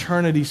spend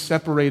eternity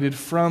separated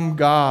from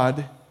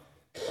God.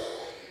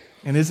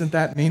 And isn't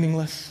that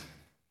meaningless?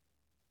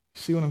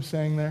 See what I'm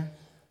saying there?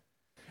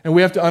 And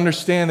we have to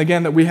understand,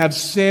 again, that we have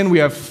sin,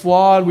 we are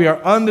flawed, we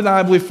are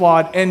undeniably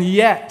flawed, and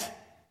yet,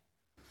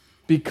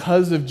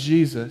 because of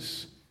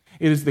Jesus,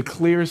 it is the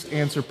clearest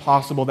answer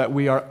possible that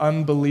we are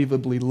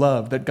unbelievably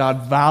loved, that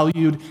God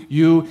valued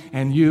you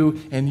and you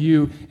and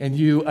you and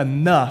you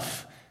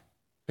enough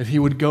that He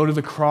would go to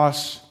the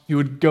cross, He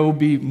would go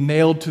be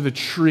nailed to the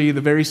tree,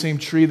 the very same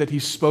tree that He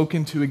spoke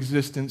into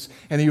existence,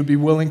 and He would be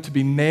willing to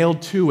be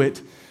nailed to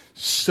it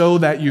so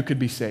that you could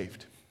be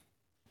saved.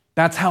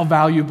 That's how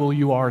valuable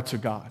you are to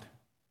God.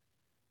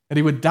 That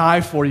he would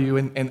die for you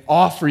and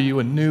offer you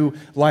a new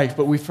life.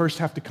 But we first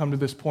have to come to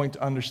this point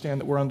to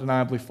understand that we're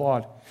undeniably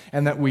flawed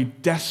and that we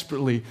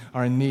desperately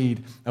are in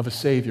need of a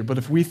Savior. But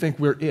if we think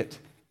we're it,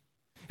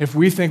 if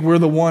we think we're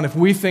the one, if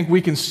we think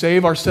we can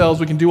save ourselves,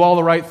 we can do all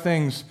the right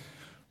things,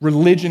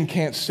 religion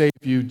can't save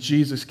you,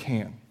 Jesus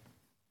can.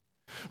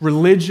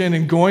 Religion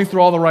and going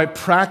through all the right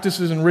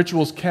practices and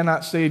rituals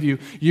cannot save you.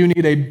 You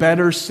need a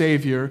better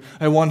Savior,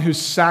 a one who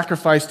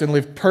sacrificed and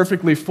lived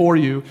perfectly for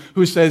you,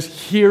 who says,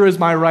 here is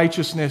my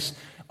righteousness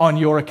on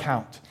your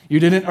account.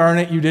 You didn't earn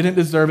it, you didn't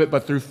deserve it,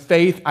 but through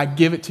faith, I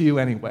give it to you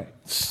anyway.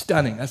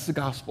 Stunning. That's the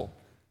gospel.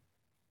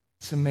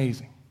 It's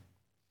amazing.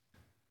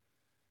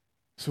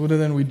 So what do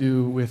then we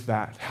do with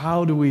that?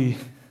 How do we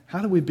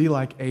be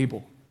like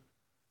Abel?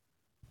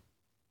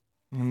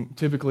 And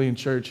typically in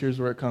church, here's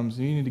where it comes.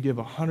 You need to give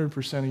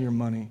 100% of your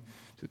money.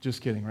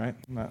 Just kidding, right?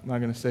 I'm not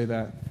going to say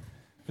that.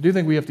 I do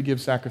think we have to give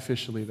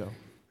sacrificially, though.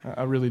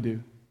 I really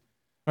do.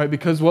 Right?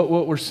 Because what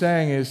we're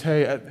saying is,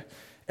 hey,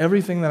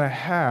 everything that I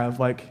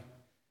have, like,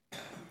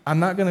 I'm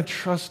not going to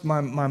trust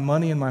my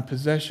money and my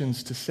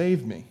possessions to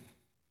save me.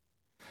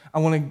 I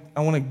want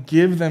to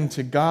give them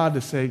to God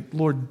to say,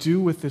 Lord, do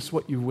with this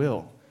what you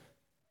will.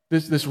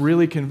 This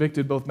really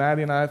convicted both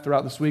Maddie and I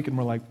throughout this week, and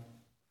we're like,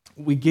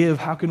 we give,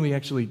 how can we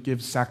actually give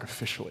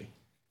sacrificially?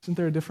 Isn't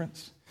there a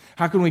difference?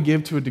 How can we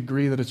give to a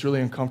degree that it's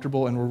really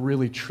uncomfortable and we're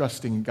really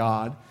trusting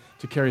God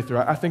to carry through?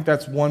 I think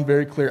that's one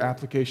very clear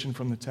application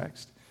from the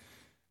text.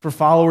 For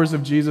followers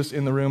of Jesus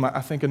in the room,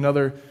 I think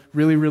another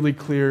really, really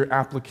clear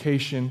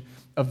application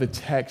of the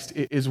text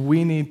is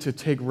we need to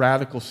take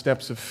radical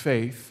steps of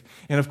faith.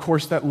 And of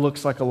course, that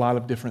looks like a lot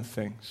of different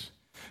things.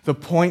 The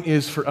point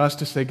is for us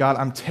to say, God,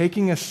 I'm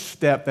taking a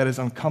step that is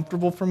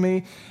uncomfortable for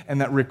me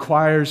and that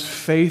requires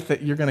faith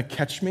that you're going to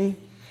catch me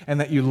and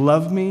that you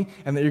love me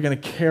and that you're going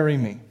to carry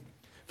me.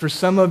 For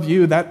some of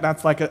you,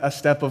 that's like a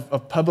step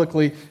of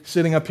publicly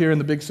sitting up here in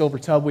the big silver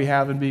tub we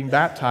have and being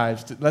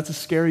baptized. That's a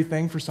scary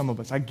thing for some of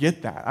us. I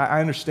get that.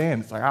 I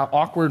understand. It's like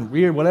awkward and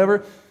weird,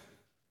 whatever.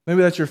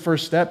 Maybe that's your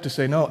first step to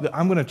say, no,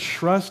 I'm going to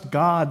trust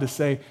God to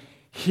say,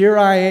 here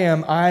I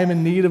am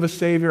in need of a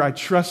Savior, I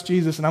trust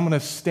Jesus, and I'm going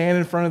to stand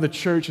in front of the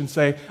church and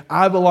say,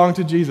 I belong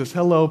to Jesus.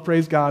 Hello,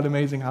 praise God,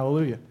 amazing,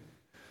 hallelujah.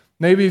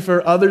 Maybe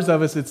for others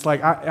of us, it's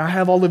like, I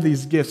have all of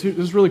these gifts.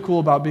 What's really cool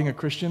about being a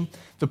Christian,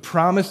 the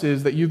promise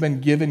is that you've been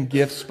given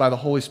gifts by the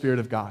Holy Spirit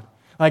of God.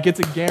 Like it's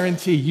a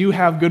guarantee. You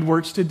have good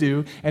works to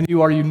do, and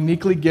you are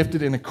uniquely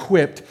gifted and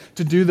equipped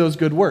to do those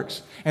good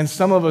works. And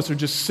some of us are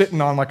just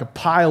sitting on like a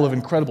pile of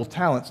incredible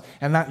talents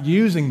and not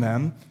using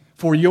them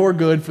for your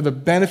good, for the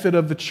benefit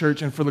of the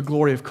church, and for the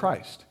glory of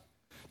Christ.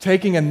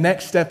 Taking a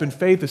next step in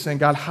faith is saying,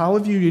 God, how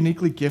have you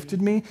uniquely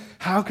gifted me?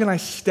 How can I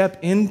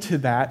step into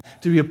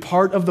that to be a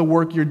part of the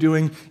work you're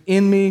doing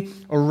in me,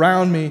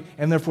 around me,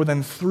 and therefore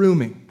then through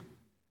me?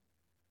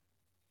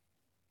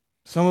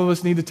 Some of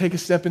us need to take a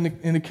step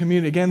into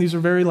community. Again, these are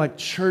very like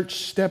church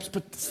steps,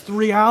 but it's the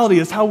reality.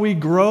 It's how we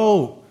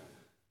grow.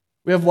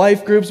 We have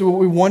life groups.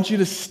 We want you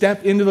to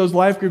step into those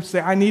life groups and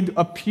say, I need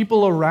a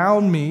people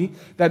around me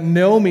that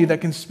know me,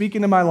 that can speak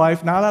into my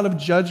life, not out of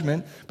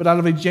judgment, but out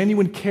of a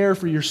genuine care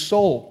for your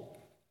soul,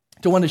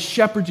 to want to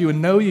shepherd you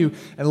and know you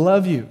and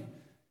love you.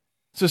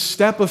 It's a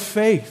step of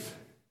faith.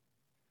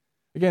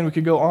 Again, we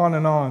could go on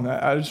and on.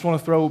 I just want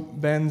to throw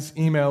Ben's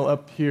email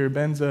up here.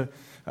 Ben's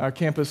our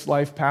campus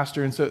life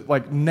pastor. And so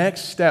like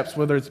next steps,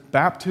 whether it's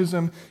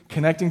baptism,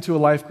 connecting to a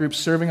life group,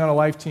 serving on a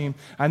life team.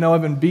 I know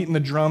I've been beating the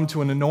drum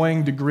to an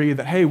annoying degree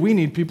that, hey, we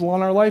need people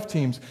on our life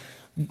teams.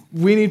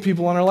 We need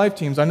people on our life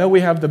teams. I know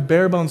we have the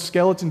bare bones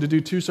skeleton to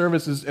do 2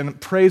 services, and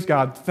praise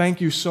God,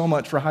 thank you so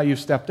much for how you've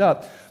stepped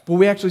up. But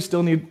we actually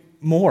still need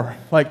more.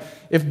 Like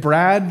if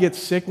Brad gets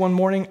sick one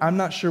morning, I'm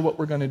not sure what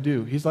we're going to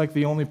do. He's like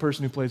the only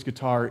person who plays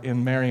guitar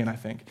in Marion, I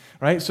think.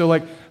 Right? So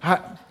like,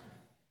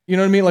 you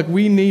know what I mean? Like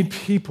we need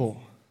people.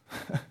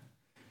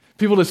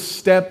 People to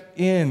step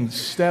in,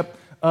 step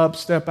up,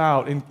 step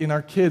out. In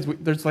our kids,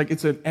 there's like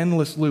it's an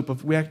endless loop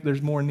of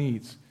there's more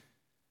needs.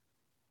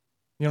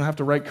 You don't have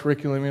to write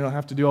curriculum. You don't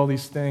have to do all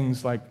these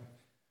things. Like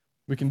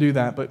we can do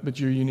that, but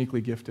you're uniquely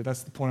gifted.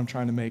 That's the point I'm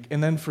trying to make.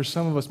 And then for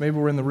some of us, maybe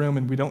we're in the room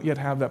and we don't yet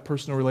have that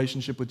personal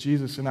relationship with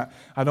Jesus. And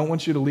I don't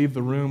want you to leave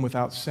the room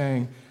without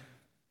saying,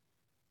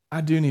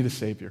 I do need a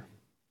Savior.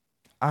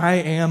 I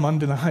am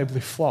undeniably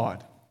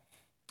flawed.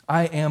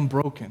 I am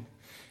broken.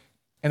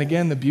 And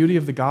again, the beauty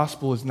of the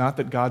gospel is not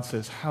that God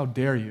says, how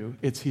dare you?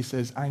 It's he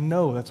says, I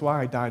know, that's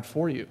why I died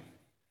for you.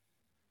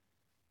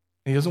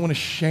 And he doesn't want to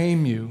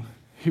shame you.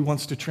 He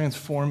wants to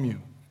transform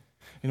you.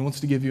 And he wants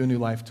to give you a new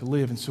life to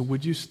live. And so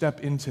would you step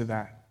into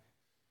that?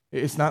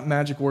 It's not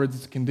magic words.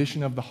 It's a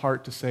condition of the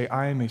heart to say,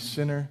 I am a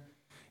sinner.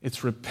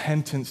 It's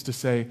repentance to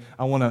say,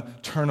 I want to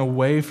turn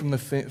away from the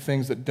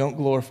things that don't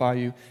glorify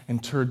you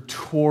and turn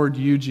toward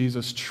you,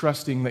 Jesus,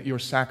 trusting that your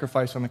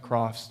sacrifice on the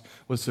cross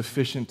was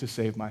sufficient to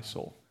save my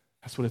soul.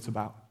 That's what it's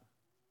about.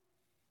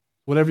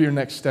 Whatever your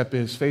next step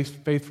is,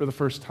 faith for the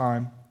first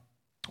time,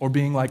 or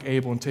being like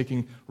Abel and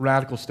taking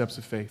radical steps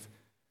of faith,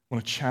 I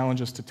want to challenge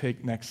us to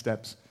take next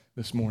steps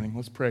this morning.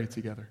 Let's pray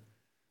together.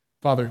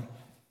 Father,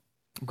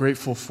 I'm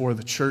grateful for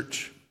the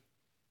church,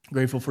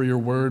 grateful for your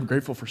word,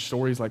 grateful for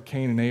stories like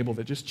Cain and Abel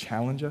that just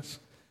challenge us.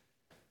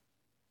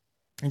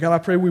 And God, I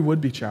pray we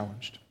would be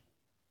challenged,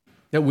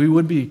 that we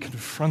would be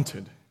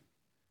confronted,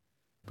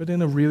 but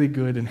in a really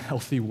good and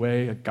healthy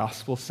way, a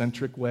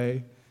gospel-centric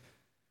way.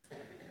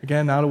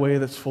 Again, not a way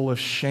that's full of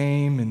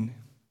shame and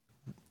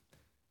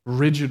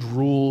rigid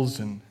rules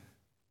and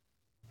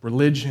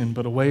religion,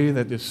 but a way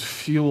that is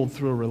fueled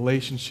through a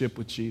relationship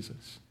with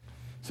Jesus.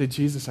 Say,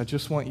 Jesus, I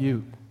just want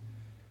you.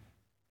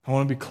 I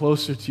want to be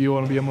closer to you. I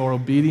want to be more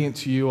obedient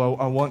to you.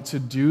 I want to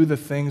do the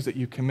things that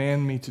you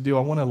command me to do.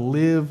 I want to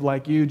live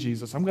like you,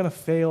 Jesus. I'm going to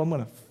fail. I'm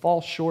going to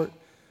fall short.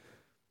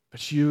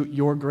 But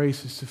your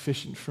grace is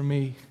sufficient for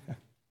me.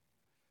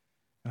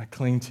 And I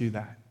cling to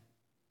that.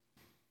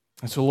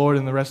 And so, Lord,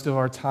 in the rest of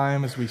our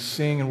time as we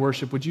sing and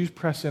worship, would you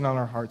press in on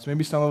our hearts?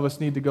 Maybe some of us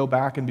need to go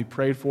back and be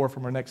prayed for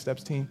from our Next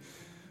Steps team.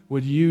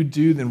 Would you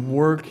do then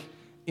work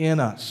in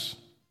us?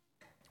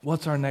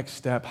 What's our next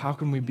step? How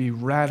can we be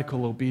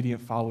radical,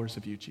 obedient followers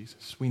of you,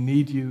 Jesus? We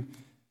need you.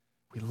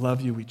 We love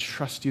you. We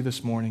trust you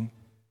this morning.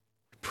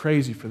 We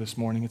praise you for this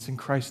morning. It's in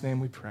Christ's name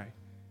we pray.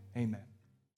 Amen.